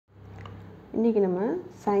இன்றைக்கி நம்ம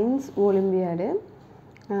science olympiad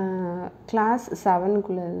class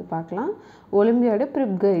 7க்குள்ளே பார்க்கலாம். ஒலிம்பியாடு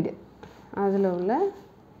ப்ரிப் கைடு அதில் உள்ள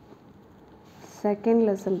செகண்ட்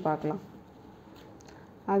லெசன் பார்க்கலாம்.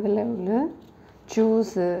 அதில் உள்ள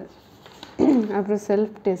சூஸு அப்புறம்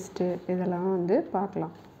செல்ஃப் டெஸ்ட்டு இதெல்லாம் வந்து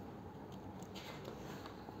பார்க்கலாம்.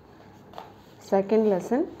 Second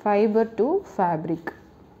lesson fibre to fabric.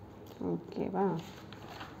 ஓகேவா?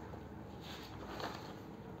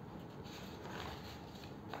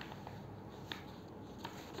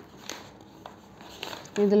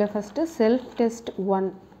 இதில் ஃபஸ்ட்டு செல்ஃப் டெஸ்ட் 1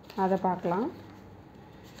 அதை பார்க்கலாம்.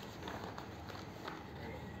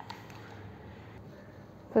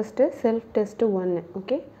 First self test 1.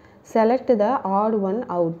 Okay, select the odd one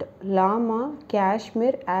out. Lama,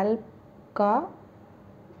 Kashmir, alga,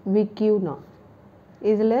 விக்யூனா.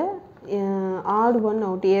 இதில் ஆட் ஒன்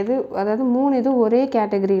அவுட் எது, அதாவது 3 இது ஒரே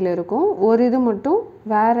கேட்டகரியில் இருக்கும், ஒரு இது மட்டும்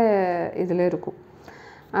வேறு இதில் இருக்கும்.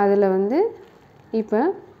 அதில் வந்து இப்போ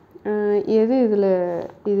எது இதில்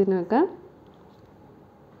இதுனாக்கா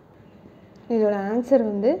இதோட ஆன்சர்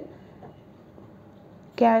வந்து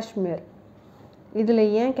காஷ்மீர். இதில்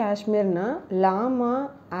ஏன் காஷ்மீர்னா லாமா,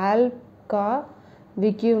 ஆல்கா,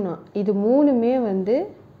 விக்யூனா இது 3மே வந்து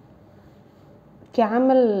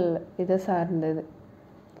கேமல் இதை சார்ந்தது.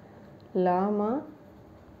 லாமா,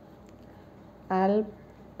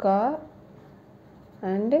 ஆல்கா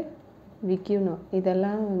அண்டு விக்யூனா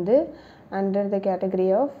இதெல்லாம் வந்து under the category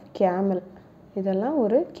of camel. இதெல்லாம்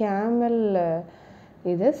ஒரு கேமல்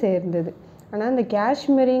இதை சேர்ந்தது. ஆனால் அந்த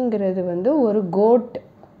காஷ்மீரிங்கிறது வந்து ஒரு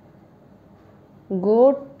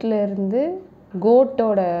கோட்லேருந்து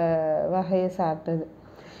கோட்டோட வகையை சார்ந்தது.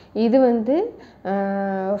 இது வந்து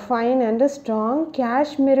ஃபைன் அண்டு ஸ்ட்ராங்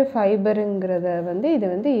காஷ்மீர் ஃபைபருங்கிறத வந்து இது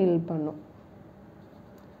வந்து ஈல்ட் பண்ணும்.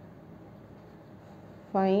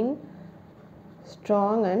 Fine,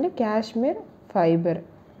 strong and Kashmir fibre.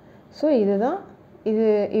 So இதுதான்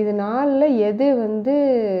இது 4ல் எது வந்து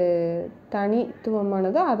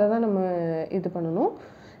தனித்துவமானதோ அதை தான் நம்ம இது பண்ணணும்,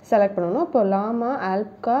 செலக்ட் பண்ணணும். இப்போ லாமா,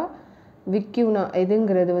 ஆல்கா, விக்யூனா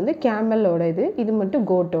இதுங்கிறது வந்து கேமலோட இது மட்டும்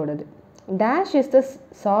கோட்டோடது. Dash is the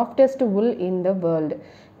softest ul in the world.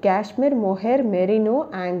 Kashmir, மொஹேர், Marino,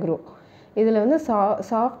 ஆங்க்ரோ. இதில் வந்து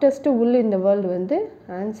softest ul in the world வந்து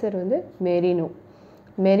ஆன்சர் வந்து மெரினோ.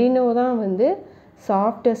 மெரினோ தான் வந்து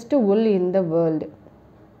softest ul in the world.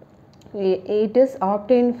 It is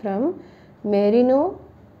obtained from merino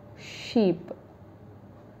sheep.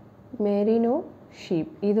 merino sheep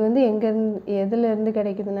இது வந்து எதுலேருந்து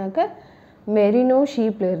கிடைக்குதுனாக்கா மெரினோ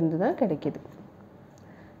ஷீப்லேருந்து தான் கிடைக்கிது.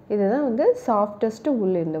 இதுதான் வந்து softest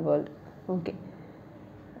wool in the world. Okay,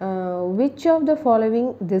 which of the following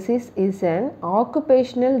disease is an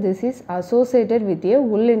occupational disease associated with a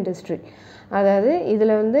wool industry? அதாவது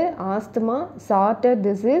இதில் வந்து asthma, charter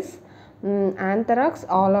disease, anthrax,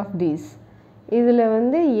 all of these. இதில்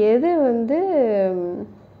வந்து எது வந்து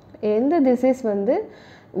எந்த டிசீஸ் வந்து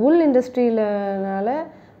உல் இண்டஸ்ட்ரியிலனால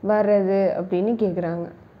வர்றது அப்படின்னு கேட்குறாங்க.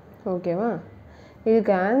 ஓகேவா?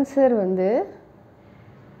 இதுக்கு ஆன்சர் வந்து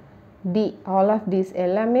டி, ஆல் ஆஃப் தீஸ்.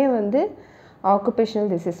 எல்லாமே வந்து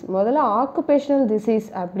ஆக்குபேஷனல் டிசீஸ். முதல்ல ஆக்குபேஷனல் டிசீஸ்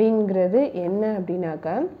அப்படிங்கிறது என்ன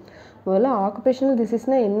அப்படின்னாக்கா, முதல்ல ஆக்குபேஷனல்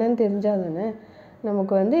டிசீஸ்னால் என்னன்னு தெரிஞ்சால் தானே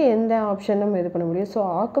நமக்கு வந்து எந்த ஆப்ஷன் நம்ம இது பண்ண முடியும். ஸோ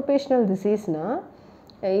ஆக்குபேஷனல் டிசீஸ்னால்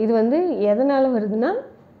இது வந்து எதனால் வருதுன்னா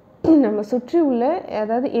நம்ம சுற்றி உள்ள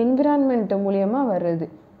அதாவது என்விரான்மெண்ட் மூலியமாக வர்றது.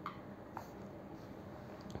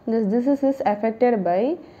 This disease is affected by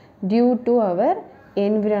due to our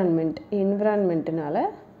என்விரான்மெண்ட்னால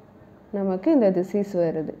நமக்கு இந்த டிசீஸ்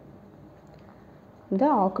வருது. இந்த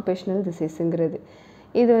ஆக்குபேஷனல் டிசீஸுங்கிறது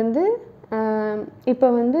இது வந்து இப்போ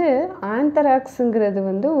வந்து ஆந்த்ராக்ஸுங்கிறது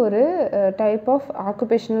வந்து ஒரு டைப் ஆஃப்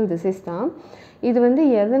ஆக்குபேஷனல் டிசீஸ் தான். இது வந்து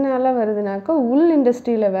எதனால் வருதுனாக்கா உல்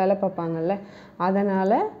இண்டஸ்ட்ரியில் வேலை பார்ப்பாங்கல்ல,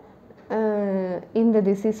 அதனால் இந்த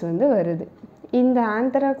டிசீஸ் வந்து வருது. இந்த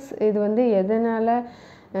ஆந்த்ராக்ஸ் இது வந்து எதனால்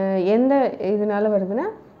எந்த இதனால் வருதுன்னா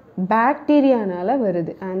பாக்டீரியானால்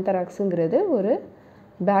வருது. ஆந்த்ராக்ஸுங்கிறது ஒரு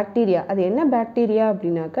பாக்டீரியா. அது என்ன பாக்டீரியா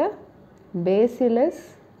அப்படின்னாக்கா பேசிலஸ்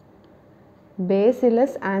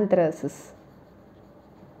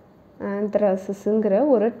ஆந்த்ராசிஸ்ங்கிற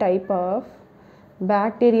ஒரு டைப் ஆஃப்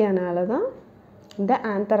பாக்டீரியானால தான் இந்த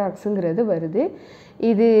ஆந்த்ராக்ஸுங்கிறது வருது.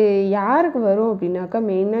 இது யாருக்கு வரும் அப்படின்னாக்கா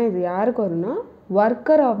மெயினாக இது யாருக்கு வரும்னா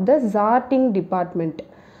worker of the sorting department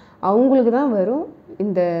அவங்களுக்கு தான் வரும்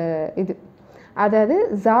இந்த இது. அதாவது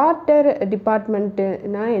சார்ட்டர்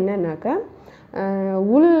டிபார்ட்மெண்ட்டுனா என்னன்னாக்கா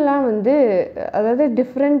உல்லாம் வந்து அதாவது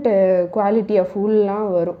டிஃப்ரெண்ட் குவாலிட்டி ஆஃப் உல்லாம்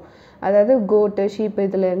வரும். அதாவது கோட்டு, ஷீப்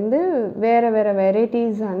இதுலேருந்து வேறு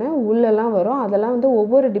வெரைட்டிஸான உள்ளெல்லாம் வரும். அதெல்லாம் வந்து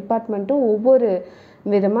ஒவ்வொரு டிபார்ட்மெண்ட்டும் ஒவ்வொரு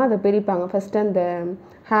விதமாக அதை பிரிப்பாங்க. ஃபஸ்ட்டு அந்த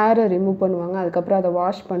ஹேரை ரிமூவ் பண்ணுவாங்க, அதுக்கப்புறம் அதை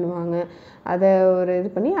வாஷ் பண்ணுவாங்க, அதை ஒரு இது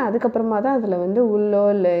பண்ணி அதுக்கப்புறமா தான் அதில் வந்து உள்ளோ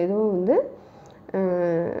இல்லை எதுவும் வந்து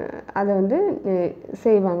அதை வந்து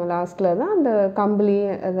செய்வாங்க. லாஸ்ட்டில் தான் அந்த கம்பளி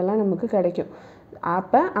அதெல்லாம் நமக்கு கிடைக்கும்.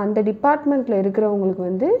 அப்போ அந்த டிபார்ட்மெண்ட்டில் இருக்கிறவங்களுக்கு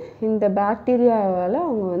வந்து இந்த பாக்டீரியாவால்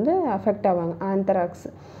அவங்க வந்து அஃபெக்ட் ஆவாங்க. ஆந்த்ராக்ஸ்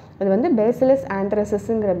அது வந்து பேசிலஸ்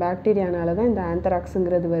ஆந்த்ரசஸ்ங்கிற பாக்டீரியானால தான் இந்த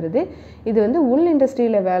ஆந்த்ராக்ஸுங்கிறது வருது. இது வந்து உள்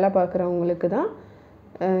இண்டஸ்ட்ரியில் வேலை பார்க்குறவங்களுக்கு தான்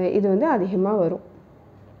இது வந்து அதிகமாக வரும்.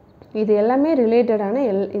 இது எல்லாமே ரிலேட்டடான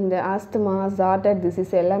இந்த ஆஸ்துமா, ஜார்டட்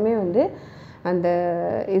டிசீஸ் எல்லாமே வந்து அந்த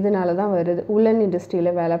இதனால தான் வருது. உல்லன்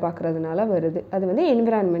இண்டஸ்ட்ரியில் வேலை பார்க்குறதுனால வருது. அது வந்து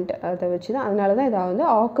என்விரான்மெண்ட் அதை வச்சு தான், அதனால தான் இதை வந்து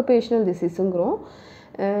ஆக்குபேஷ்னல் டிசீஸுங்கிறோம்.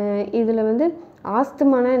 இதில் வந்து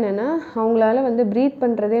ஆஸ்துமானா என்னென்னா அவங்களால வந்து ப்ரீத்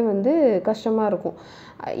பண்ணுறதே வந்து கஷ்டமாக இருக்கும்.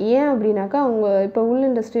 ஏன் அப்படின்னாக்கா அவங்க இப்போ உள்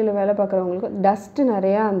இண்டஸ்ட்ரியில் வேலை பார்க்குறவங்களுக்கு டஸ்ட்டு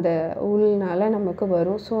நிறையா அந்த உள்னால நமக்கு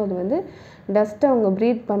வரும். ஸோ அது வந்து டஸ்ட்டை அவங்க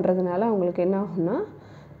ப்ரீத் பண்ணுறதுனால அவங்களுக்கு என்ன ஆகும்னா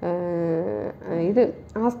இது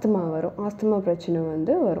ஆஸ்துமா வரும், ஆஸ்துமா பிரச்சனை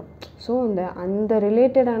வந்து வரும். ஸோ அந்த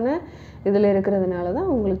ரிலேட்டடான இதில் இருக்கிறதுனால தான்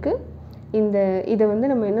அவங்களுக்கு இதை வந்து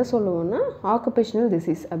நம்ம என்ன சொல்லுவோம்னா ஆக்குபேஷனல்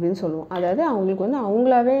டிசீஸ் அப்படின்னு சொல்லுவோம். அதாவது அவங்களுக்கு வந்து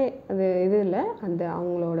அவங்களாவே அது இது இல்லை, அந்த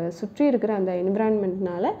அவங்களோட சுற்றி இருக்கிற அந்த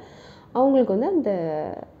என்விரான்மெண்ட்னால அவங்களுக்கு வந்து அந்த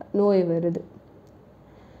நோய் வருது.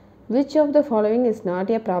 Which of the following is not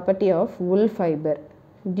a property of wool fiber?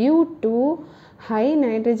 Due to high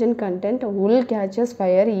nitrogen content, wool catches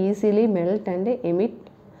fire, easily melt and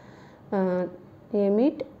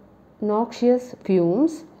emit noxious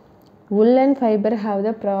fumes. Woolen fiber have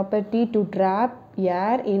the property to trap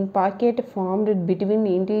air in pocket formed between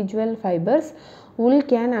individual fibers. Wool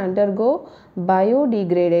can undergo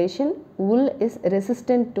biodegradation. Wool is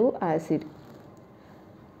resistant to acid.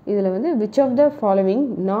 இதில் வந்து which of the following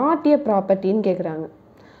not a propertyன்னு கேட்குறாங்க.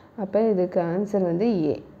 அப்போ இதுக்கு answer வந்து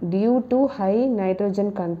ஏ. Due to high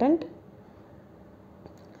nitrogen content,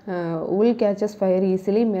 wool catches fire,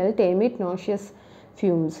 easily melt, emit noxious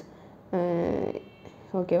fumes.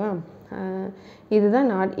 ஓகேவா?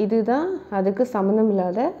 இதுதான் அதுக்கு சம்மந்தம்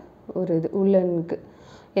இல்லாத ஒரு இது உள்ளனுக்கு.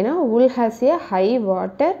 ஏன்னா wool has a high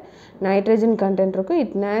water nitrogen content இருக்கும்.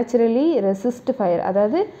 It naturally resist fire.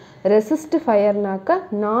 அதாவது ரெசிஸ்ட் ஃபயர்னாக்கா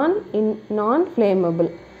நான் ஃப்ளேமபிள்.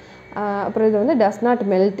 அப்புறம் இது வந்து டஸ் நாட்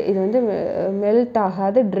மெல்ட், இது வந்து மெல்ட்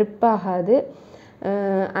ஆகாது, ட்ரிப் ஆகாது,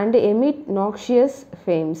 அண்ட் எமிட் நாக்ஷியஸ்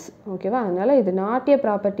ஃபேம்ஸ். ஓகேவா? அதனால் இது not a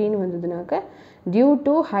ப்ராப்பர்ட்டின்னு வந்ததுனாக்கா due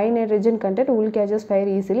to high nitrogen content wool catches fire,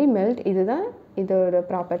 easily melt, இதுதான் இதோட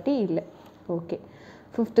ப்ராப்பர்ட்டி இல்லை. Okay.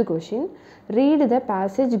 5th question. Read the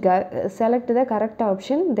passage, select the correct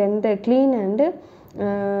option, then the clean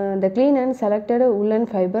and selected woolen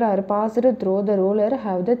fiber are passed through the roller,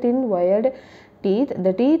 have the thin wired teeth.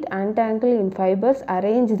 The teeth untangle in fibers,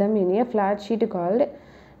 arrange them in a flat sheet called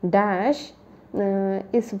dash,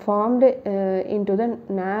 is formed into the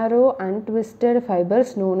narrow untwisted fibers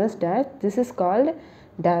known as dash. This is called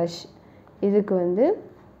dash. இதுக்கு வந்து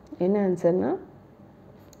என்ன ஆன்சர்னா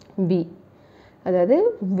B. அதாவது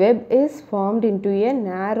web is formed into a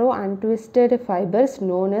narrow untwisted fibers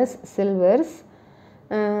known as silvers.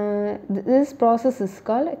 This process is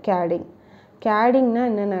called carding. Cardingனா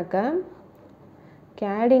என்னன்னாக்கா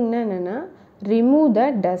remove the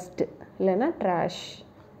dust இல்லைன்னா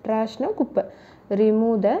ட்ராஷ்னா குப்பை,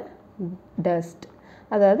 remove the dust.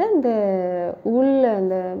 அதாவது அந்த உள்ள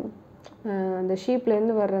அந்த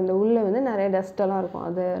ஷீப்லேருந்து வர்ற அந்த உள்ளே வந்து நிறைய டஸ்ட்டெல்லாம் இருக்கும்,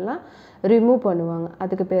 அதெல்லாம் ரிமூவ் பண்ணுவாங்க.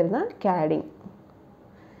 அதுக்கு பேர் தான் கேடிங்.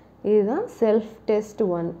 இதுதான் செல்ஃப் டெஸ்ட்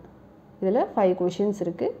 1. இதில் 5 questions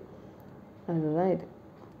இருக்குது, அதுதான் இது.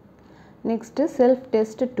 Next self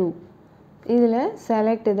test 2. இதில்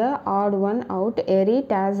select the odd one out, எரி,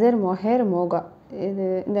 டாசர், மொஹேர், மோகா.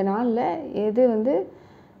 இந்த நாளில் எது வந்து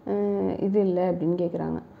இது இல்லை அப்படின்னு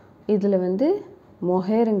கேட்குறாங்க. இதில் வந்து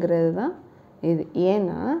மொஹேருங்கிறது தான் இது.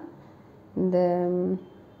 ஏன்னா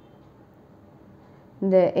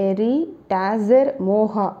இந்த எரி, டாசர்,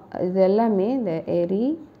 மோகா இது எல்லாமே, இந்த எரி,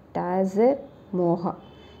 டாசர், மோகா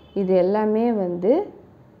இது எல்லாமே வந்து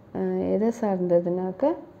எதை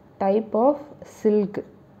சார்ந்ததுனாக்க டைப் ஆஃப் சில்க்கு.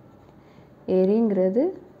 எரிங்கிறது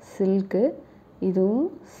சில்க்கு, இதுவும்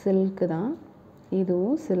சில்க்கு தான்,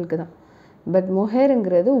 இதுவும் சில்க்கு தான். But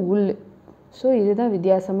மொஹேருங்கிறது ul. ஸோ இதுதான்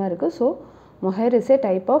வித்தியாசமாக இருக்குது. So மொஹேர் is a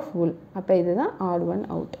type of உல். அப்போ இதுதான் add one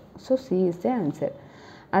out. So C is the answer.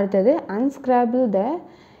 அடுத்தது unscramble the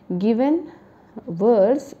given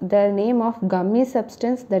words, the name of gummy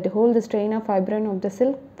substance that hold the strain of fibrin of the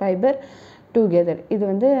silk fiber together. இது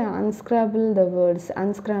வந்து unscramble the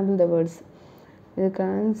words. இதுக்கு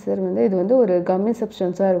answer வந்து இது வந்து ஒரு கம்மி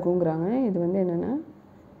சப்ஸ்டன்ஸாக இருக்குங்கிறாங்க. இது வந்து என்னென்னா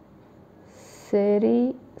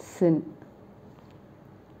செரிசின்.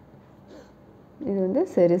 இது வந்து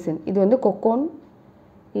செரிசின். இது வந்து கொக்கோன்.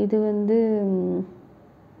 இது வந்து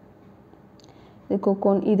இது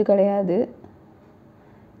கொக்கோன், இது கிடையாது.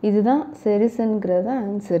 இதுதான் செரிசன்கிறது தான்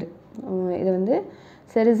ஆன்சர். இது வந்து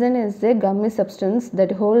செரிசன் is a gummy substance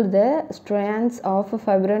that hold the strands of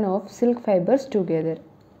fibrin of silk fibers together.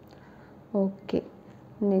 Okay,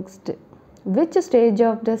 next, which stage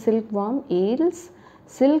of the silkworm yields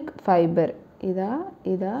silk fiber? இதா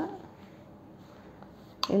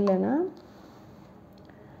இல்லைன்னா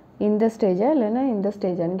இந்த ஸ்டேஜா இல்லைன்னா இந்த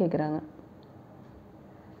ஸ்டேஜான்னு கேட்குறாங்க.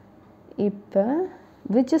 இப்போ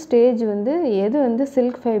விச் ஸ்டேஜ் வந்து எது வந்து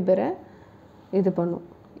சில்க் ஃபைபரை இது பண்ணும்?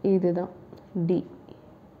 இதுதான் டி.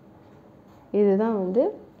 இதுதான் வந்து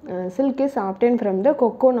silk is obtain from the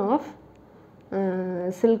கொக்கோன் of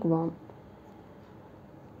silk warm.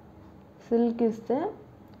 Silk is the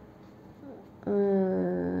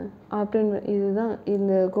obtain. இதுதான்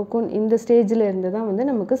இந்த கொக்கோன், இந்த ஸ்டேஜில் இருந்து தான் வந்து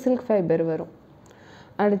நமக்கு சில்க் ஃபைபர் வரும்.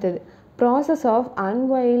 அடுத்தது process of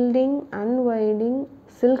அன்வைல்டிங்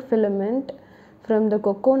silk filament from the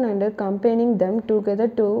cocoon and combining them together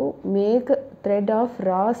to make thread of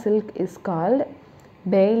raw silk is called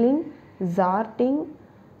baling, zarting,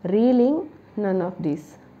 reeling. None of these.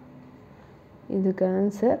 இதுக்கு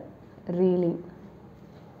ஆன்சர் ரீலிங்.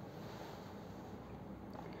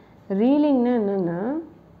 ரீலிங்னா என்னென்னா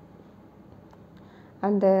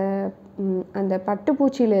அந்த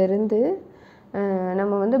பட்டுப்பூச்சியிலேருந்து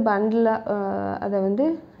நம்ம வந்து பண்டிலாக அதை வந்து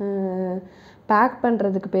பேக்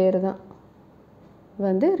பண்ணுறதுக்கு பேர் தான்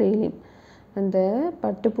வந்து ரீலிங். அந்த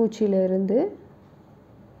பட்டுப்பூச்சியிலேருந்து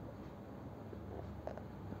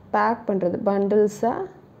பேக் பண்ணுறது, பண்டில்ஸாக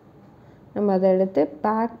நம்ம அதை எடுத்து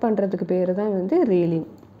பேக் பண்ணுறதுக்கு பேர் தான் வந்து ரீலிங்.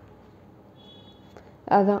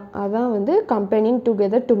 அதான் வந்து combining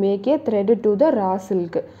together to make a thread to the raw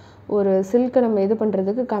silk. ஒரு சில்கை நம்ம இது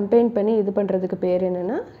பண்ணுறதுக்கு கம்பைன் பண்ணி இது பண்ணுறதுக்கு பேர்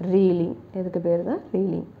என்னென்னா ரீலிங். இதுக்கு பேர் தான்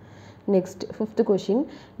reeling. Next 5th question.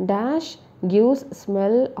 Dash gives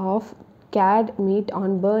smell of gate meet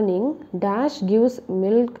on burning, dash gives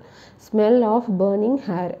milk smell of burning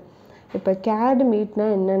hair. இப்போ கேட் மீட்னா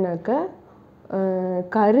என்னன்னாக்கா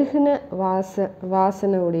கருகின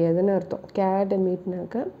வாசனை உடையதுன்னு அர்த்தம். கேட்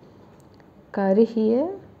மீட்னாக்கா கருகிய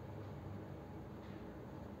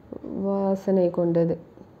வாசனை கொண்டது.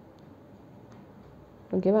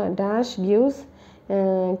 ஓகேவா? Dash gives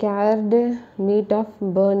curd meet of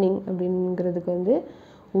burning அப்படிங்கிறதுக்கு வந்து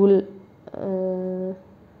உல்,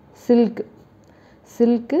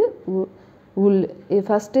 சில்க்கு உல்.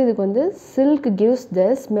 ஃபஸ்ட்டு இதுக்கு வந்து silk gives the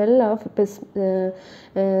smell of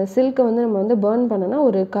சில்கை வந்து நம்ம வந்து பர்ன் பண்ணோன்னா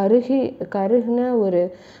ஒரு கருகின ஒரு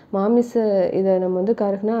மாமிச இதை நம்ம வந்து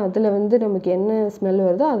கருகினா அதில் வந்து நமக்கு என்ன ஸ்மெல்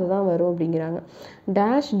வருதோ அதுதான் வரும் அப்படிங்கிறாங்க.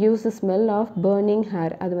 Dash gives smell of burning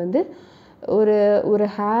hair. அது வந்து ஒரு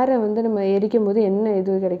ஹேரை வந்து நம்ம எரிக்கும் போது என்ன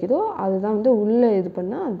இது கிடைக்குதோ அதுதான் வந்து உள்ளே இது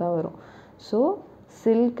பண்ணால் அதுதான் வரும். ஸோ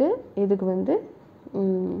சில்க்கு, இதுக்கு வந்து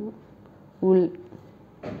உல்.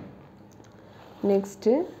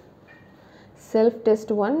 நெக்ஸ்ட்டு செல்ஃப்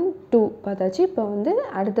டெஸ்ட் 1, 2 பார்த்தாச்சு. இப்போ வந்து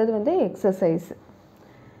அடுத்தது வந்து எக்ஸசைஸ்.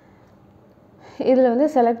 இதில் வந்து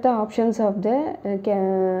select the options of the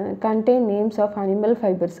contain names of animal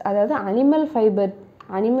fibres. அதாவது அனிமல் ஃபைபர்,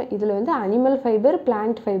 இதில் வந்து அனிமல் ஃபைபர்,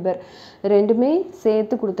 பிளான்ட் ஃபைபர் ரெண்டுமே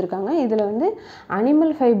சேர்த்து கொடுத்துருக்காங்க. இதில் வந்து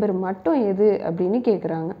அனிமல் ஃபைபர் மட்டும் எது அப்படின்னு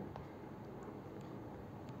கேட்குறாங்க.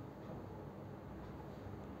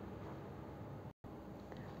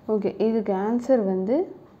 ஓகே, இதுக்கு ஆன்சர் வந்து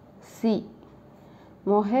சி.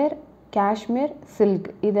 மொஹேர், காஷ்மீர், சில்க்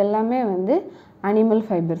இதெல்லாமே வந்து அனிமல்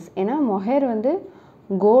ஃபைபர்ஸ். ஏன்னா மொஹேர் வந்து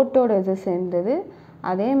கோட்டோட இது சேர்ந்தது.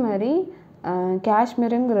 அதே மாதிரி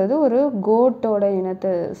காஷ்மீருங்கிறது ஒரு கோட்டோட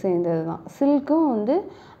இனத்தை சேர்ந்தது தான். சில்க்கும் வந்து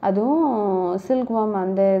அதுவும் சில்க் வார்ம்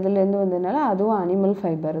அந்த இதுலேருந்து வந்ததுனால அதுவும் அனிமல்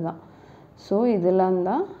ஃபைபர் தான். ஸோ இதெல்லாம்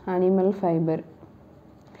தான் அனிமல் ஃபைபர்.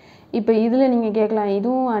 இப்போ இதில் நீங்கள் கேட்கலாம்,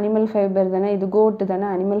 இதுவும் அனிமல் ஃபைபர் தானே, இது கோட்டு தானே,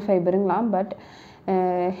 அனிமல் ஃபைபருங்களாம். பட்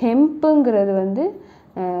ஹெம்புங்கிறது வந்து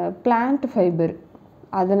பிளான்ட் ஃபைபர்.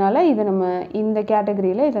 அதனால் இதை நம்ம இந்த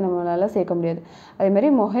கேட்டகரியில் இதை நம்மளால் சேர்க்க முடியாது. அதேமாதிரி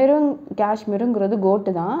மொஹேரும் காஷ்மீருங்கிறது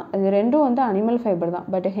கோட்டு தான். இது ரெண்டும் வந்து அனிமல் ஃபைபர் தான்.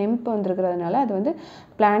 பட் ஹெம்ப் வந்துருக்கிறதுனால அது வந்து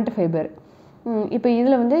பிளான்ட் ஃபைபர். இப்போ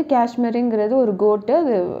இதில் வந்து காஷ்மீருங்கிறது ஒரு கோட்டு,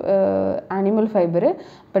 அது அனிமல் ஃபைபரு.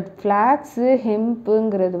 பட் ஃப்ளாக்ஸு,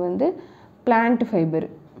 ஹெம்புங்கிறது வந்து பிளான்ட் ஃபைபர்.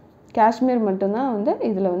 காஷ்மீர் மட்டும்தான் வந்து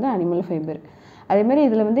இதில் வந்து அனிமல் ஃபைபர். அதேமாதிரி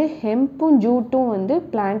இதில் வந்து ஹெம்பும் ஜூட்டும் வந்து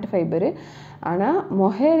பிளான்ட் ஃபைபரு. ஆனால்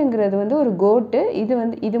மொஹேருங்கிறது வந்து ஒரு கோட்டு,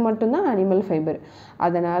 இது மட்டும்தான் அனிமல் ஃபைபர்.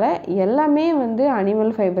 அதனால் எல்லாமே வந்து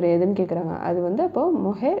அனிமல் ஃபைபர் எதுன்னு கேட்குறாங்க. அது வந்து அப்போது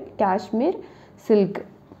மொஹேர், காஷ்மீர், சில்க்.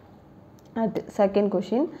 அது second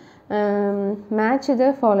question. Match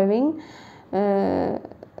the following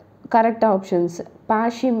correct options.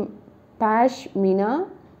 Pashmina,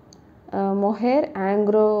 மொஹேர்,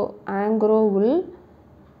 ஆங்க்ரோ உல்,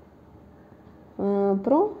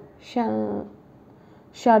 அப்புறம்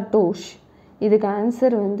ஷாட்டோஷ். இதுக்கு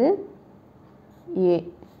ஆன்சர் வந்து ஏ.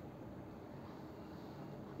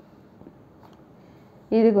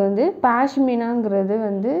 இதுக்கு வந்து பாஷ்மினாங்கிறது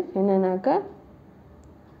வந்து என்னன்னாக்கா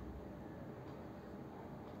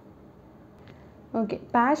ஓகே,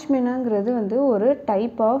 பாஷ்மினாங்கிறது வந்து ஒரு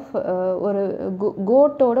டைப் ஆஃப் ஒரு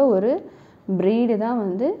கோட்டோட ஒரு ப்ரீடு தான்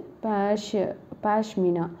வந்து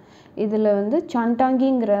பாஷ்மினா. இதில் வந்து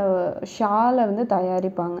சண்டாங்கிங்கிற ஷாலை வந்து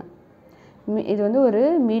தயாரிப்பாங்க. இது வந்து ஒரு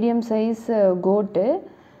மீடியம் சைஸ் கோட்டு.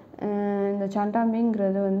 இந்த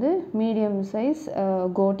சண்டாங்கிங்கிறது வந்து மீடியம் சைஸ்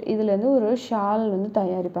கோட். இதுலேருந்து ஒரு ஷால் வந்து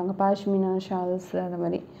தயாரிப்பாங்க, பாஷ்மினா ஷால்ஸ் அந்த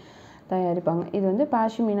மாதிரி தயாரிப்பாங்க. இது வந்து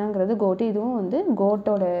பாஷ்மினாங்கிறது கோட்டு. இதுவும் வந்து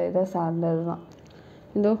கோட்டோட இதை சார்ந்தது தான்.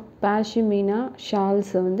 இந்த பாஷ்மினா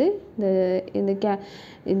ஷால்ஸை வந்து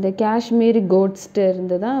இந்த காஷ்மீர் கோட்ஸ்ட்டு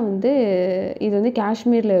இருந்து தான் வந்து இது வந்து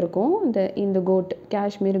காஷ்மீரில் இருக்கும். இந்த கோட்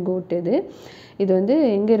காஷ்மீர் கோட். இது வந்து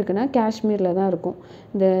எங்கே இருக்குன்னா காஷ்மீரில் தான் இருக்கும்.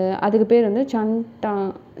 அதுக்கு பேர் வந்து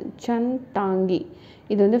சண்டாங்கி.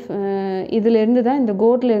 இது வந்து இதிலேருந்து தான், இந்த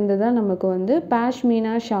கோட்லேருந்து தான் நமக்கு வந்து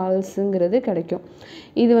பாஷ்மினா ஷால்ஸுங்கிறது கிடைக்கும்.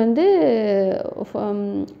 இது வந்து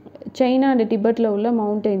சைனா அண்ட் டிபெட்டில் உள்ள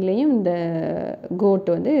மவுண்டெயின்லேயும் இந்த கோட்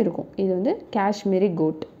வந்து இருக்கும். இது வந்து காஷ்மீரி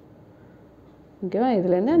கோட். ஓகேவா?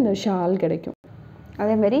 இதுலேருந்து அந்த ஷால் கிடைக்கும்.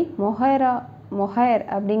 அதேமாரி மொஹேர்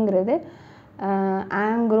அப்படிங்கிறது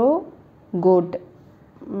ஆங்க்ரோ கோட்.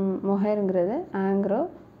 மொஹேருங்கிறது ஆங்க்ரோ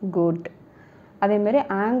கோட். அதேமாரி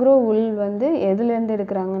ஆங்க்ரோ உல் வந்து எதுலேருந்து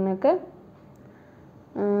எடுக்கிறாங்கன்னாக்க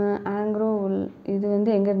ஆங்க்ரோ உல் இது வந்து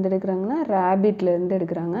எங்கேருந்து எடுக்கிறாங்கன்னா ரேபிட்லேருந்து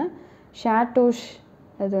எடுக்கிறாங்க. ஷாட்டோஷ்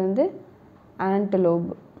அது வந்து ஆண்டலோப்.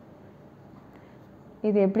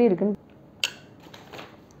 இது எப்படி இருக்குன்னு,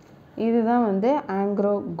 இதுதான் வந்து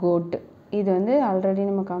ஆங்க்ரோ கோட்டு. இது வந்து ஆல்ரெடி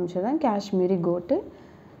நம்ம காமிச்சதான் காஷ்மீரி கோட்டு.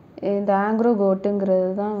 இந்த ஆங்க்ரோ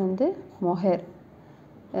கோட்டுங்கிறது தான் வந்து மொஹேர்.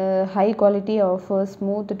 High quality of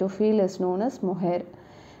smooth to feel is known as மொஹேர்.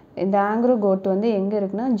 இந்த ஆங்க்ரோ கோட் வந்து எங்கே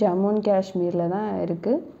இருக்குன்னா ஜம்மு அண்ட் காஷ்மீரில் தான்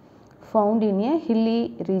இருக்குது. Found in A hilly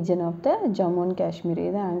region of the Jammu and Kashmir.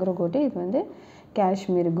 இது ஆங்க்ரோ கோட்டு. இது வந்து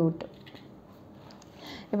காஷ்மீர் கோட்.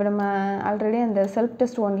 இப்போ நம்ம ஆல்ரெடி அந்த செல்ஃப்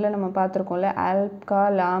டெஸ்ட் 1ல் நம்ம பார்த்துருக்கோம்ல, ஆல்ப்கா,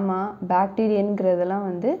 லாமா, பாக்டீரியன்கிறதெல்லாம்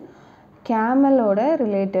வந்து கேமலோட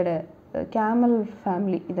ரிலேட்டடு, கேமல்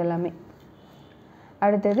ஃபேமிலி இதெல்லாமே.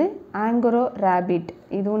 அடுத்தது ஆங்க்ரோ ரேபிட்.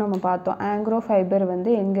 இதுவும் நம்ம பார்த்தோம். ஆங்க்ரோ ஃபைபர்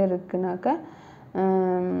வந்து எங்கே இருக்குனாக்கா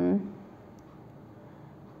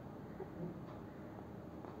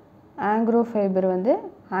ஆங்க்ரோ ஃபைபர் வந்து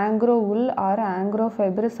ஆங்க்ரோ உல் R ஆங்க்ரோ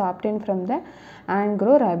fibre is obtain from the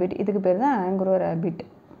ஆங்க்ரோ rapid. இதுக்கு பேர் தான் ஆங்க்ரோ ரேபிட்.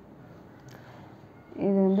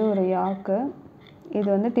 இது வந்து ஒரு யாக்கு. இது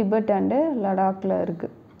வந்து டிபெட் அண்டு லடாக்கில்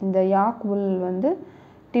இருக்குது. இந்த யாக் உல் வந்து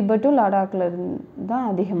டிபெட்டும் லடாக்கில் தான்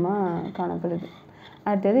அதிகமாக காணப்படுது.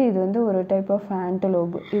 அடுத்தது இது வந்து ஒரு டைப் ஆஃப்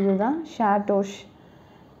ஆண்டலோப். இதுதான் ஷாட்டோஷ்.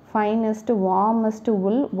 Finest warmest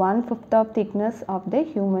ul 1/5 of thickness of the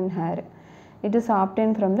human hair. It is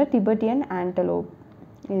obtain from the Tibetan ஆண்டலோப்.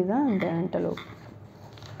 இதுதான் இந்த ஆண்டலோப்.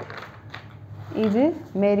 இது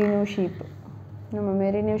மெரினோ ஷீப். நம்ம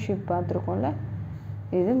மெரினோ ஷீப் பார்த்துருக்கோம்ல,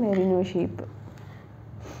 இது மெரினோ ஷீப்.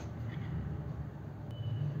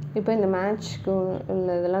 இப்போ இந்த மேட்ச்க்கு உள்ள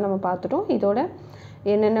இதெல்லாம் நம்ம பார்த்துட்டோம். இதோட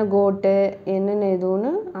என்னென்ன கோட்டு என்னென்ன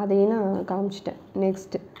எதுன்னு அதையும் நான் காமிச்சிட்டேன்.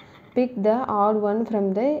 Next pick the odd one from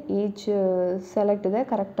the each, select the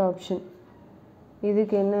correct option.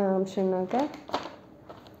 இதுக்கு என்ன ஆப்ஷன்னாக்கா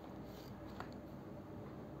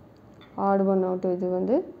ஆட் ஒன் அவுட். இது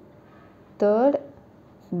வந்து தேர்ட்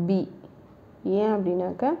பி. ஏன்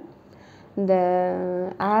அப்படின்னாக்கா இந்த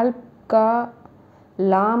ஆல்ப்கா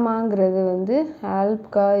லாமாங்கிறது வந்து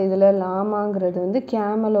ஆல்ப்கா, இதில் லாமாங்கிறது வந்து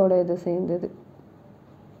கேமலோட இது சேர்ந்தது,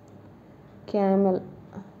 கேமல்.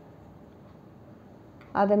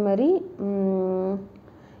 அதே மாதிரி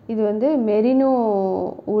இது வந்து மெரினோ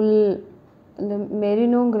உல். இந்த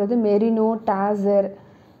மெரினோங்கிறது மெரினோ, டாசர்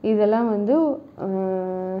இதெல்லாம் வந்து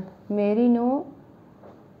மெரினோ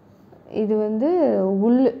இது வந்து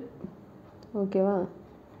உல். ஓகேவா?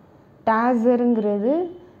 டாசருங்கிறது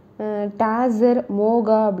டாசர்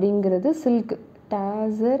மோகா அப்படிங்கிறது silk.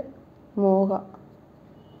 டாசர் Moga,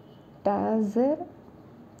 டாசர்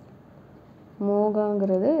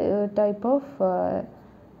மோகாங்கிறது type of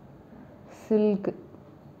silk.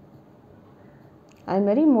 அது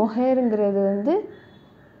மாதிரி மொஹேருங்கிறது வந்து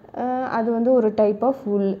அது வந்து ஒரு டைப் ஆஃப்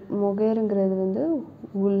உல். மொஹேருங்கிறது வந்து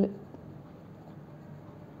உல்.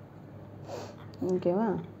 ஓகேவா?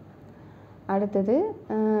 அடுத்தது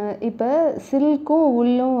இப்போ சில்க்கும்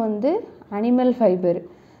உள்ளும் வந்து அனிமல் ஃபைபர்.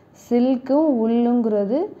 சில்க்கும்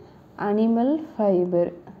உள்ளுங்கிறது animal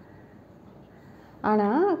fibre.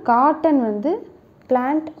 ஆனால் காட்டன் வந்து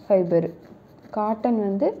பிளான்ட் ஃபைபர். காட்டன்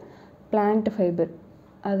வந்து பிளான்ட் ஃபைபர்.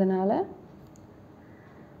 அதனால்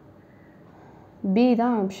பி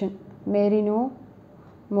தான் ஆப்ஷன். Marino,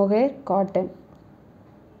 மொஹேர், cotton.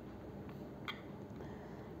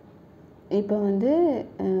 இப்போ வந்து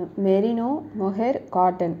மெரினோ, மொஹேர்,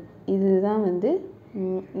 காட்டன் இதுதான் வந்து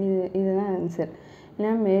இதுதான் ஆன்சர்.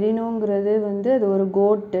 ஏன்னா மெரினோங்கிறது வந்து அது ஒரு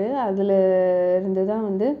கோட்டு, அதில் இருந்து தான்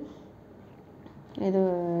வந்து இது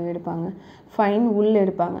எடுப்பாங்க, ஃபைன் உல்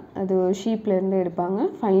எடுப்பாங்க. அது ஷீப்லேருந்து எடுப்பாங்க,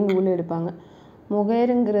 ஃபைன் உல் எடுப்பாங்க.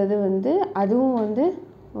 மொஹேருங்கிறது வந்து அதுவும் வந்து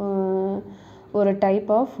ஒரு டைப்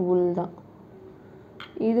ஆஃப் உல் தான்.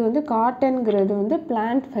 இது வந்து காட்டன்கிறது வந்து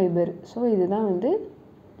பிளான்ட் ஃபைபர். ஸோ இதுதான் வந்து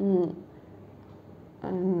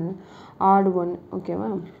ஆட் ஒன். ஓகேவா?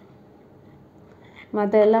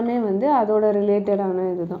 மற்ற எல்லாமே வந்து அதோட ரிலேட்டடான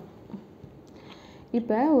இது தான்.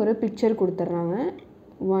 இப்போ ஒரு பிக்சர் கொடுத்துட்றாங்க.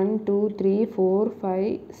 1 2 3 4 5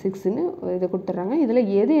 6ன்னு இதை கொடுத்துட்றாங்க. இதில்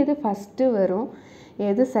எது எது ஃபஸ்ட்டு வரும்,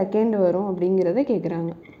 எது செகண்ட் வரும் அப்படிங்கிறத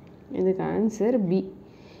கேட்குறாங்க. இதுக்கு ஆன்சர் பி.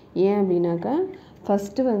 ஏன் அப்படின்னாக்கா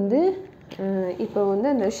ஃபஸ்ட்டு வந்து இப்போ வந்து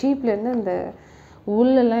அந்த ஷீப்லேருந்து அந்த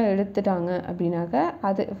உள்ளெல்லாம் எடுத்துட்டாங்க அப்படின்னாக்கா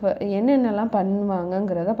அது என்னென்னலாம்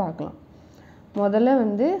பண்ணுவாங்கங்கிறத பார்க்கலாம். முதல்ல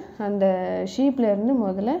வந்து அந்த ஷீப்லேருந்து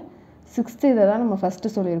முதல்ல 6th இதை தான் நம்ம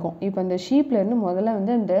ஃபஸ்ட்டு சொல்லியிருக்கோம். இப்போ அந்த ஷீப்லேருந்து முதல்ல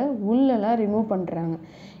வந்து அந்த உள்ளெல்லாம் ரிமூவ் பண்ணுறாங்க.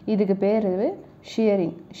 இதுக்கு பேர்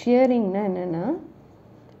ஷியரிங். ஷியரிங்னா என்னென்னா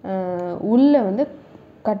உள்ளே வந்து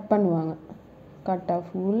கட் பண்ணுவாங்க. கட்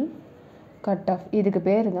ஆஃப் உல், கட் ஆஃப். இதுக்கு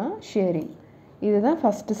பேர் தான் ஷியரிங். இதுதான்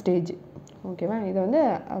ஃபஸ்ட்டு ஸ்டேஜ். ஓகேவா? இதை வந்து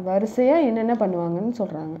வரிசையாக என்னென்ன பண்ணுவாங்கன்னு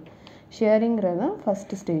சொல்கிறாங்க. ஷியரிங்கிறது தான்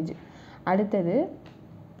ஃபஸ்ட்டு ஸ்டேஜ். அடுத்தது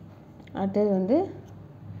வந்து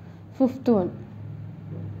 5th ஒன்.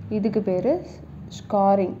 இதுக்கு பேர்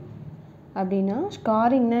ஸ்காரிங். அப்படின்னா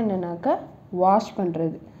ஸ்காரிங்னா என்னென்னாக்கா வாஷ்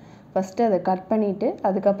பண்ணுறது. ஃபஸ்ட்டு அதை கட் பண்ணிவிட்டு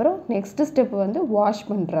அதுக்கப்புறம் நெக்ஸ்ட்டு ஸ்டெப் வந்து வாஷ்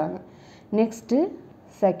பண்ணுறாங்க. நெக்ஸ்ட்டு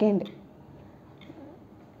செகண்ட்,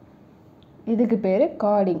 இதுக்கு பேர்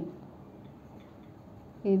கார்டிங்.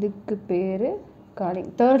 இதுக்கு பேர் கார்டிங்.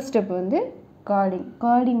 தேர்ட் ஸ்டெப் வந்து கார்டிங்.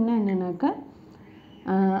 கார்டிங்னா என்னென்னாக்கா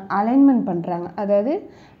அலைன்மெண்ட் பண்ணுறாங்க. அதாவது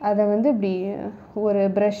அதை வந்து இப்படி ஒரு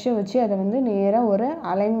ப்ரஷ்ஷை வச்சு அதை வந்து நேராக ஒரு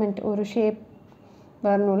அலைன்மெண்ட், ஒரு ஷேப்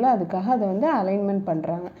வரணும்ல, அதுக்காக அதை வந்து அலைன்மெண்ட்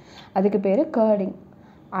பண்ணுறாங்க. அதுக்கு பேர் கார்டிங்.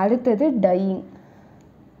 அடுத்தது டையிங்.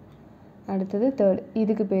 அடுத்தது தேர்ட்.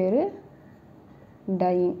 இதுக்கு பேர்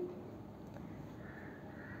டையிங்.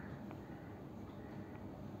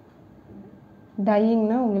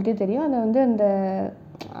 டையிங்னா உங்களுக்கே தெரியும். அதை வந்து அந்த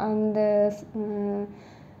அந்த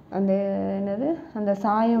அந்த என்னது அந்த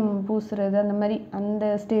சாயம் பூசுறது அந்த மாதிரி அந்த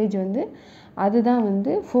ஸ்டேஜ் வந்து அதுதான்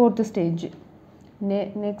வந்து 4th ஸ்டேஜ்.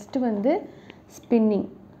 நெக்ஸ்ட்டு வந்து ஸ்பின்னிங்.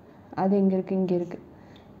 அது இங்கே இருக்குது.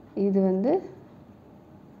 இது வந்து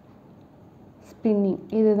ஸ்பின்னிங்.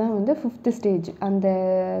 இதுதான் வந்து 5th ஸ்டேஜ். அந்த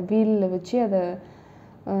வீலில் வச்சு அதை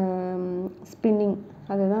ஸ்பின்னிங்,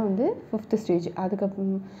 அதுதான் வந்து 5th ஸ்டேஜ்.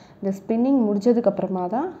 அதுக்கப்புறம் இந்த ஸ்பின்னிங் முடிஞ்சதுக்கப்புறமா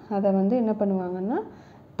தான் அதை வந்து என்ன பண்ணுவாங்கன்னா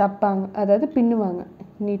தப்பாங்க, அதாவது பின்னுவாங்க.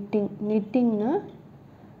 நிட்டிங்னா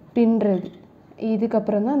பின்னுறது.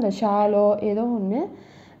 இதுக்கப்புறம் தான் அந்த ஷாலோ ஏதோ ஒன்று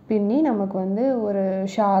பின்னி நமக்கு வந்து ஒரு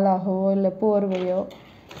ஷாலாகவோ இல்லை போர்வையோ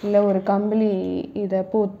இல்லை ஒரு கம்பளி இதை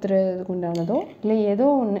போத்துறதுக்கு உண்டானதோ இல்லை ஏதோ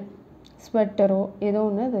ஒன்று ஸ்வெட்டரோ ஏதோ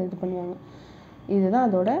ஒன்று அதை இது பண்ணுவாங்க. இதுதான்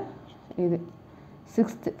அதோட இது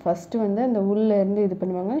 6th. ஃபஸ்ட்டு வந்து அந்த உள்ளேருந்து இது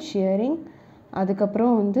பண்ணுவாங்க, ஷியரிங்.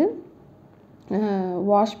 அதுக்கப்புறம் வந்து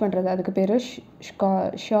வாஷ் பண்ணுறது, அதுக்கு பேர்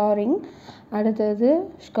ஷாரிங். அடுத்தது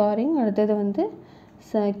ஸ்காரிங். அடுத்தது வந்து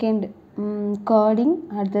செகண்ட் கார்டிங்.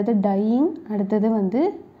 அடுத்தது டையிங். அடுத்தது வந்து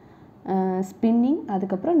ஸ்பின்னிங்.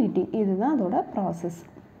 அதுக்கப்புறம் நிட்டிங். இதுதான் அதோட ப்ராசஸ்.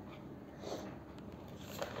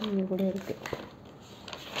 இது கூட இருக்குது.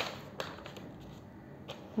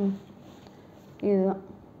 இதுதான்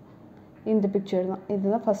இந்த பிக்சர் தான்.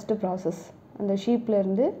 இதுதான் ஃபஸ்ட்டு ப்ராசஸ். அந்த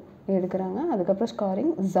ஷீப்லேருந்து எடுக்கிறாங்க. அதுக்கப்புறம்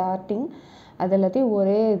ஸ்காரிங், ஜார்ட்டிங். அது எல்லாத்தையும்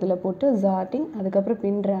ஒரே இதில் போட்டு ஜார்ட்டிங். அதுக்கப்புறம்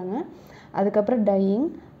பின்னுறாங்க. அதுக்கப்புறம் டையிங்.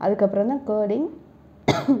 அதுக்கப்புறம் தான் கர்டிங்.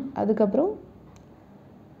 அதுக்கப்புறம்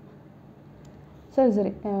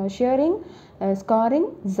ஷியரிங், ஸ்காரிங்,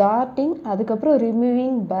 ஜார்ட்டிங். அதுக்கப்புறம்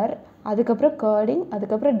ரிமூவிங் பர். அதுக்கப்புறம் கர்டிங்.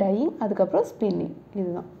 அதுக்கப்புறம் டையிங். அதுக்கப்புறம் ஸ்பின்னிங்.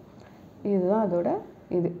 இதுதான் அதோட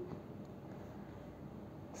இது.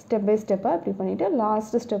 ஸ்டெப் பை ஸ்டெப்பாக இப்படி பண்ணிவிட்டு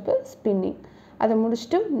லாஸ்ட்டு ஸ்டெப்பு ஸ்பின்னிங். அதை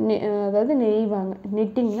முடிச்சுட்டு அதாவது நெய்வாங்க.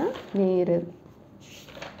 நிட்டிங்னா நெய்கிறது.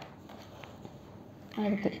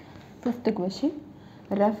 அடுத்து 5th question.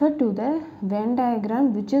 Refer to the Venn diagram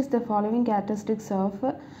which is the following characteristics of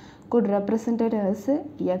could represented as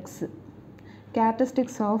X.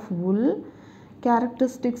 Characteristics of wool.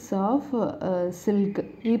 Characteristics of silk.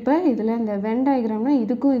 இப்போ இதில் இந்த வென் டயக்ராம்னா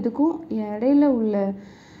இதுக்கும் இடையில உள்ள,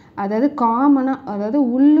 அதாவது காமனாக, அதாவது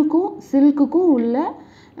உள்ளுக்கும் சில்க்குக்கும் உள்ள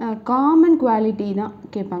காமன் குவாலிட்டி தான்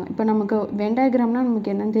கேட்பாங்க. இப்போ நமக்கு வென் டயக்ராம்னால்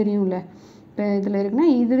நமக்கு என்னன்னு தெரியும்ல. இப்போ இதில் இருக்குன்னா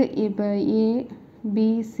இது இப்போ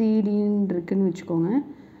ABCDன்னு இருக்குதுன்னு வச்சுக்கோங்க.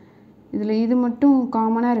 இதில் இது மட்டும்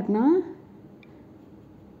காமனாக இருக்குன்னா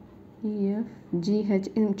EFGH,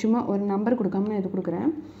 சும்மா ஒரு நம்பர் கொடுக்காம நான் இது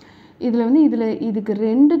கொடுக்குறேன். இதில் வந்து இதுக்கு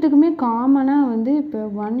ரெண்டுத்துக்குமே காமனாக வந்து இப்போ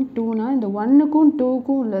 1 2னா இந்த 1க்கும்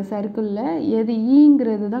 2க்கும் உள்ள சர்க்கிளில் எது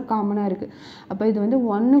ஈங்கிறது தான் காமனாக இருக்குது. அப்போ இது வந்து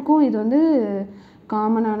 1க்கும் இது வந்து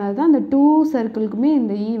காமனானது தான், அந்த 2 சர்க்கிளுக்குமே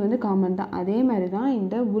இந்த ஈ வந்து காமன் தான். அதே மாதிரி தான்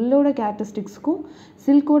இந்த உள்ளோட கேரக்டரிஸ்டிக்ஸ்க்கும்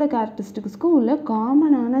சில்கோட கேரக்டரிஸ்டிக்ஸ்க்கும் உள்ள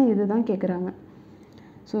காமனான இது தான் கேட்குறாங்க.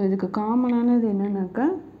 ஸோ இதுக்கு காமனானது என்னன்னாக்கா,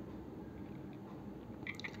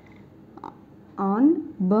 on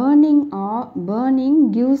burning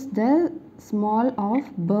gives the smell of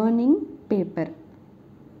burning paper.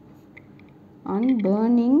 On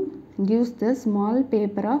burning gives the small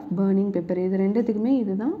paper of burning paper. இது ரெண்டுத்துக்குமே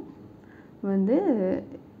இதுதான் வந்து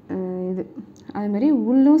இது. அது மாதிரி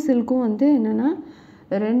உள்ளும் சில்க்கும் வந்து என்னென்னா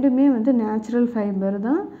ரெண்டுமே வந்து நேச்சுரல் ஃபைபர்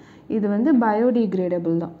தான். இது வந்து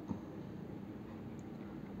பயோடிகிரேடபிள் தான்.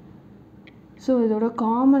 ஸோ இதோட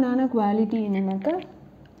காமனான quality என்னென்னாக்கா,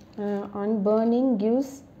 on burning gives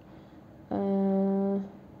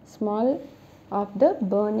small of the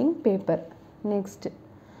burning paper. Next,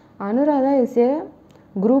 Anuradha is a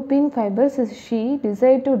grouping fibers. She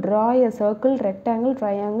decided to draw a circle, rectangle,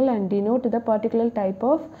 triangle and denote the particular type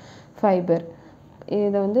of fiber.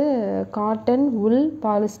 இதை வந்து cotton, உல்,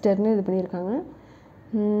 பாலிஸ்டர்னு இது பண்ணியிருக்காங்க.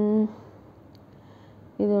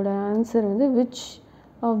 இதோட answer வந்து which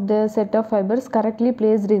of the set of fibers correctly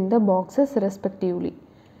placed in the boxes respectively.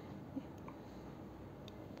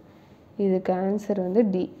 இதுக்கு answer வந்து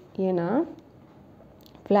D. ஏன்னா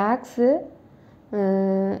flags,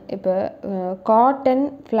 இப்போ காட்டன்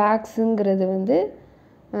ஃப்ளாக்ஸுங்கிறது வந்து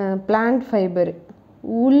பிளான்ட் ஃபைபர்,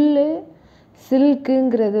 உல்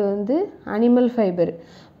சில்க்குங்கிறது வந்து அனிமல் ஃபைபர்,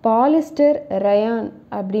 பாலிஸ்டர் ரயான்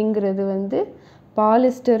அப்படிங்கிறது வந்து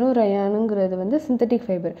பாலிஸ்டரும் ரயானுங்கிறது வந்து சிந்தட்டிக்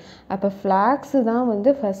ஃபைபர். அப்போ ஃப்ளாக்ஸு தான்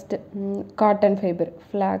வந்து ஃபஸ்ட்டு காட்டன் ஃபைபர்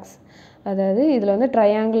ஃப்ளாக்ஸ். அதாவது இதில் வந்து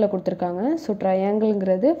ட்ரையாங்கிளில் கொடுத்துருக்காங்க. So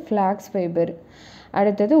ட்ரையாங்கிள்ங்கிறது flax fibre.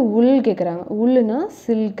 அடுத்தது உல் கேட்குறாங்க. உல்லுனா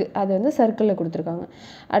சில்க்கு, அது வந்து சர்க்கிளில் கொடுத்துருக்காங்க.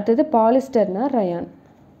 அடுத்தது பாலிஸ்டர்னா ரயான்.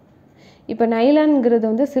 இப்போ நைலான்ங்கிறது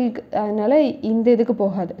வந்து சில்க், அதனால் இந்த இதுக்கு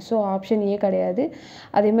போகாது. ஸோ ஆப்ஷன் ஏ கிடையாது.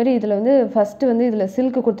 அதே மாதிரி இதில் வந்து ஃபஸ்ட்டு வந்து இதில்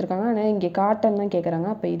சில்க்கு கொடுத்துருக்காங்க, ஆனால் இங்கே காட்டன் தான் கேட்குறாங்க.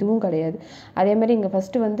 அப்போ இதுவும் கிடையாது. அதே மாதிரி இங்கே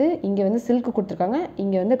ஃபஸ்ட்டு வந்து இங்கே வந்து சில்க்கு கொடுத்துருக்காங்க,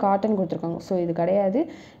 இங்கே வந்து காட்டன் கொடுத்துருக்காங்க. ஸோ இது கிடையாது.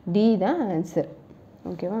 டி தான் ஆன்சர்.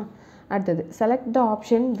 ஓகேவா? அடுத்தது select the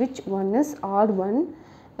option which one is add one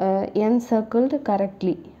encircled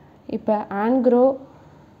correctly. இப்போ ஆன்க்ரோ,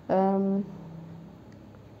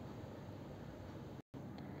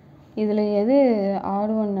 இதில் எது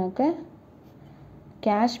ஆட் ஒன்னாக்க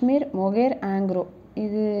காஷ்மீர், மொகேர், ஆங்க்ரோ.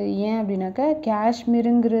 இது ஏன் அப்படின்னாக்கா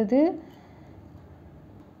காஷ்மீருங்கிறது,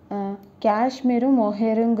 காஷ்மீரும்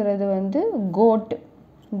மொஹேருங்கிறது வந்து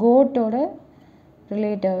கோட்டோட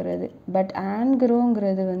ரிலேட் ஆகிறது. பட்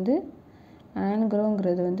ஆன்க்ரோங்கிறது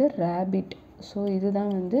வந்து ரேபிட். ஸோ இதுதான்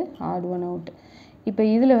வந்து ஆட் ஒன் அவுட். இப்போ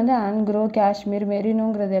இதில் வந்து ஆன்க்ரோ, காஷ்மீர்,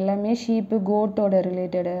 மெரினோங்கிறது எல்லாமே ஷீப்பு, கோட்டோட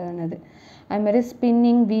ரிலேட்டடானது. அதுமாதிரி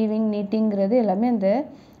ஸ்பின்னிங், வீவிங், நீட்டிங்கிறது எல்லாமே அந்த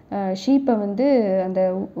ஷீப்பை வந்து அந்த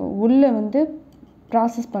உள்ளே வந்து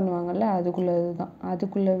ப்ராசஸ் பண்ணுவாங்கள்ல, அதுக்குள்ளது தான்,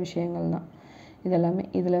 அதுக்குள்ள விஷயங்கள் தான் இதெல்லாமே.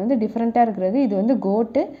 இதில் வந்து டிஃப்ரெண்ட்டாக இருக்கிறது இது வந்து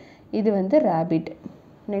கோட்டு, இது வந்து rapid.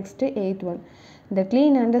 Next 8th one. The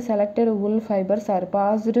clean and selected wool fibers are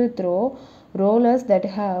passed through rollers that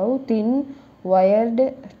have thin wired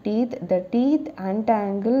teeth. The teeth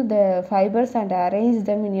untangle the fibers and arrange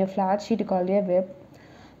them in a flat sheet called a web.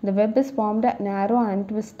 The web is formed narrow and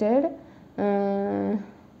twisted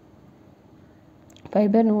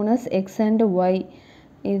fiber known as X and Y.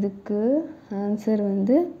 இதுக்கு answer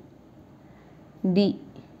வந்து D.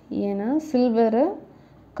 ஏன்னா silver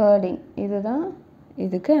கர்டிங், இதுதான்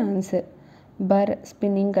இதுக்கு answer. Per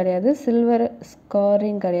spinning கிடையாது, silver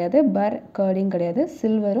ஸ்கர்டிங் கிடையாது, per கர்டிங் கிடையாது,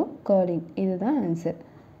 சில்வரும் கர்டிங், இதுதான் answer.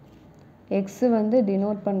 X வந்து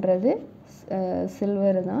டினோட் பண்ணுறது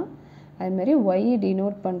சில்வர் தான். அதுமாதிரி ஒய்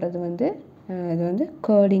டினோட் பண்ணுறது வந்து இது வந்து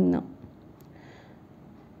கர்டிங் தான்.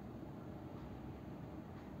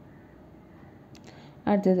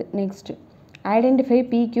 அடுத்தது next identify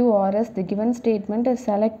PQRS the given statement and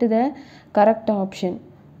select the correct option.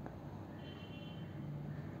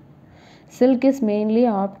 Silk is mainly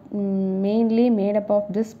made up of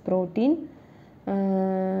this protein.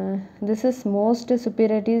 This is most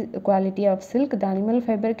superiority quality of silk. The animal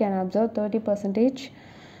fiber can absorb 30%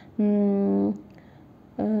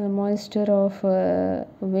 moisture of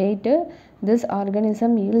weight. This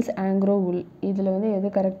organism yields angro wool. இதில் வந்து எது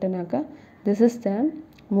கரெக்டுனாக்கா this is the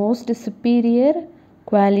most superior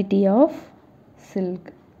quality of silk.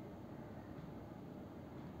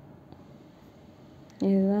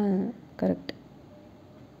 இதுதான் correct.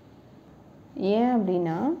 ஏன்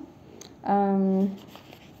அப்படின்னா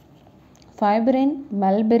ஃபைபரின்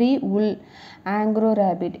mulberry உல் ஆங்க்ரோ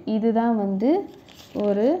rapid இதுதான் வந்து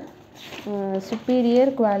ஒரு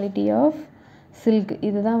சுப்பீரியர் குவாலிட்டி ஆஃப் சில்க்.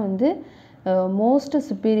 இதுதான் வந்து most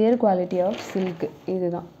superior quality of silk.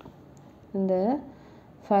 இதுதான் இந்த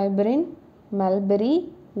ஃபைபரின் மல்பெரி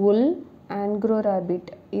உல் ஆங்க்ரோ ரேபிட்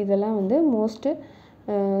இதெல்லாம் வந்து most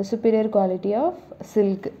superior quality of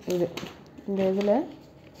silk. இது இந்த இதில்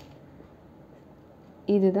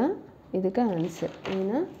இதுதான் இதுக்கு ஆன்சர்.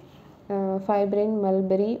 ஏன்னா ஃபைபரின்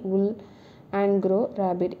மல்பெரி உல் ஆங்க்ரோ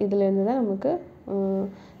ரேபிட் இதிலேருந்து தான் நமக்கு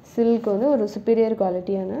சில்க் வந்து ஒரு சுப்பீரியர்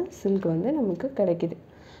குவாலிட்டியான சில்க் வந்து நமக்கு கிடைக்கிது.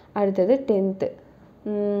 அடுத்தது 10th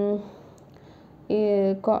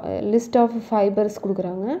லிஸ்ட் ஆஃப் ஃபைபர்ஸ்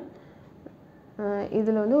கொடுக்குறாங்க.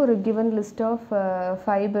 இதில் வந்து ஒரு கிவன் லிஸ்ட் ஆஃப்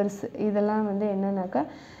ஃபைபர்ஸ் இதெல்லாம் வந்து என்னன்னாக்கா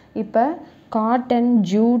இப்போ காட்டன்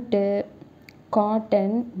ஜூட்டு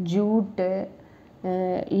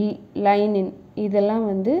லைனின் இதெல்லாம்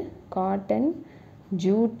வந்து காட்டன்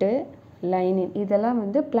ஜூட்டு லைனின் இதெல்லாம்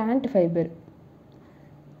வந்து பிளான்ட் ஃபைபர்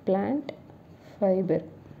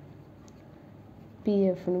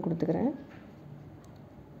பிஎஃப்னு கொடுத்துக்கிறேன்.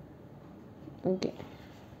 ஓகே,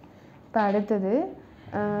 இப்போ அடுத்தது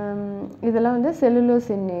இதெல்லாம் வந்து செல்லுலோஸ்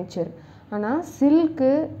இன் நேச்சர். ஆனால்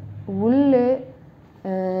சில்க்கு உல்லு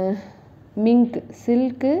மிங்க்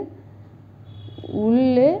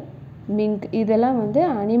மிங்க் இதெல்லாம் வந்து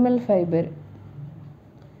அனிமல்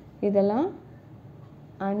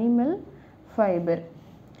ஃபைபர்.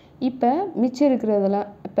 இப்போ மிச்சம் இருக்கிறதெல்லாம்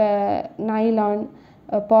இப்போ நைலான்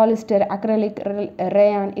பாலிஸ்டர் அக்ரலிக்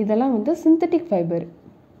ரேயான் இதெல்லாம் வந்து சிந்தட்டிக்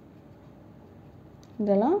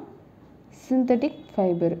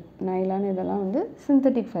ஃபைபர். நைலான் இதெல்லாம் வந்து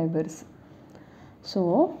synthetic fibres. So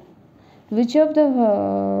which of the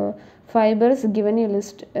fibers given a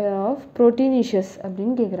list of proteinaceous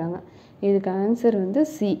அப்படின்னு கேட்குறாங்க. இதுக்கு ஆன்சர் வந்து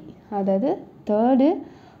சி. அதாவது 3rd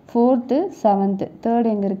 4th 7th. 3rd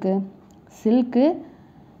எங்கே இருக்குது? சில்க்கு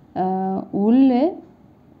உல்லு.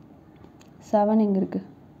 7 எங்கே இருக்குது?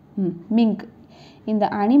 மிங்க். இந்த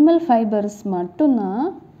அனிமல் ஃபைபர்ஸ் மட்டும்தான்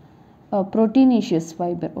ப்ரோட்டீனேஷியஸ்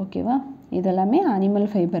ஃபைபர். ஓகேவா? இதெல்லாமே அனிமல்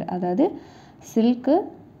ஃபைபர். அதாவது சில்க்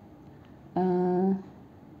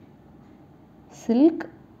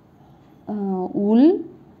உல்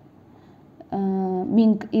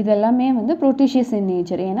மிங்க் இதெல்லாமே வந்து ப்ரோட்டீஷியஸ் இன்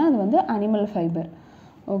நேச்சர். ஏன்னா அது வந்து animal fibre.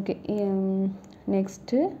 Okay,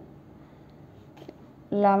 next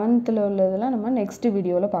 11th உள்ளதெல்லாம் நம்ம நெக்ஸ்ட்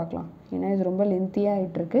வீடியோவில் பார்க்கலாம். ஏன்னா இது ரொம்ப லென்த்தியாக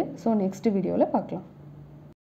ஆகிட்டுருக்கு. ஸோ நெக்ஸ்ட் வீடியோவில் பார்க்கலாம்.